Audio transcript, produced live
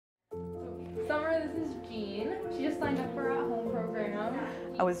Summer, this is Jean. She just signed up for our home program.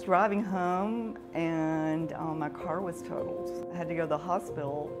 I was driving home and my car was totaled. I had to go to the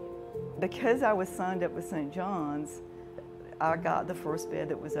hospital. Because I was signed up with St. John's, I got the first bed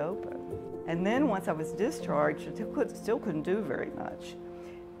that was open. And then once I was discharged, I still couldn't do very much.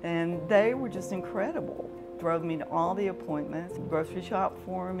 And they were just incredible. Drove me to all the appointments, grocery shop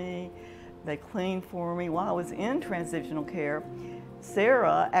for me, they cleaned for me. While I was in transitional care,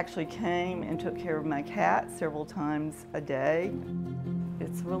 Sarah actually came and took care of my cat several times a day. It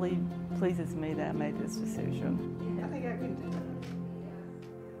really pleases me that I made this decision. I think I can do that.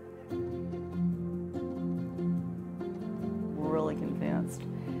 We're really convinced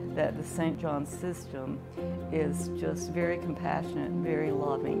that the St. John's system is just very compassionate, very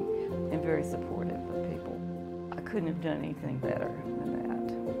loving, and very supportive of people. I couldn't have done anything better.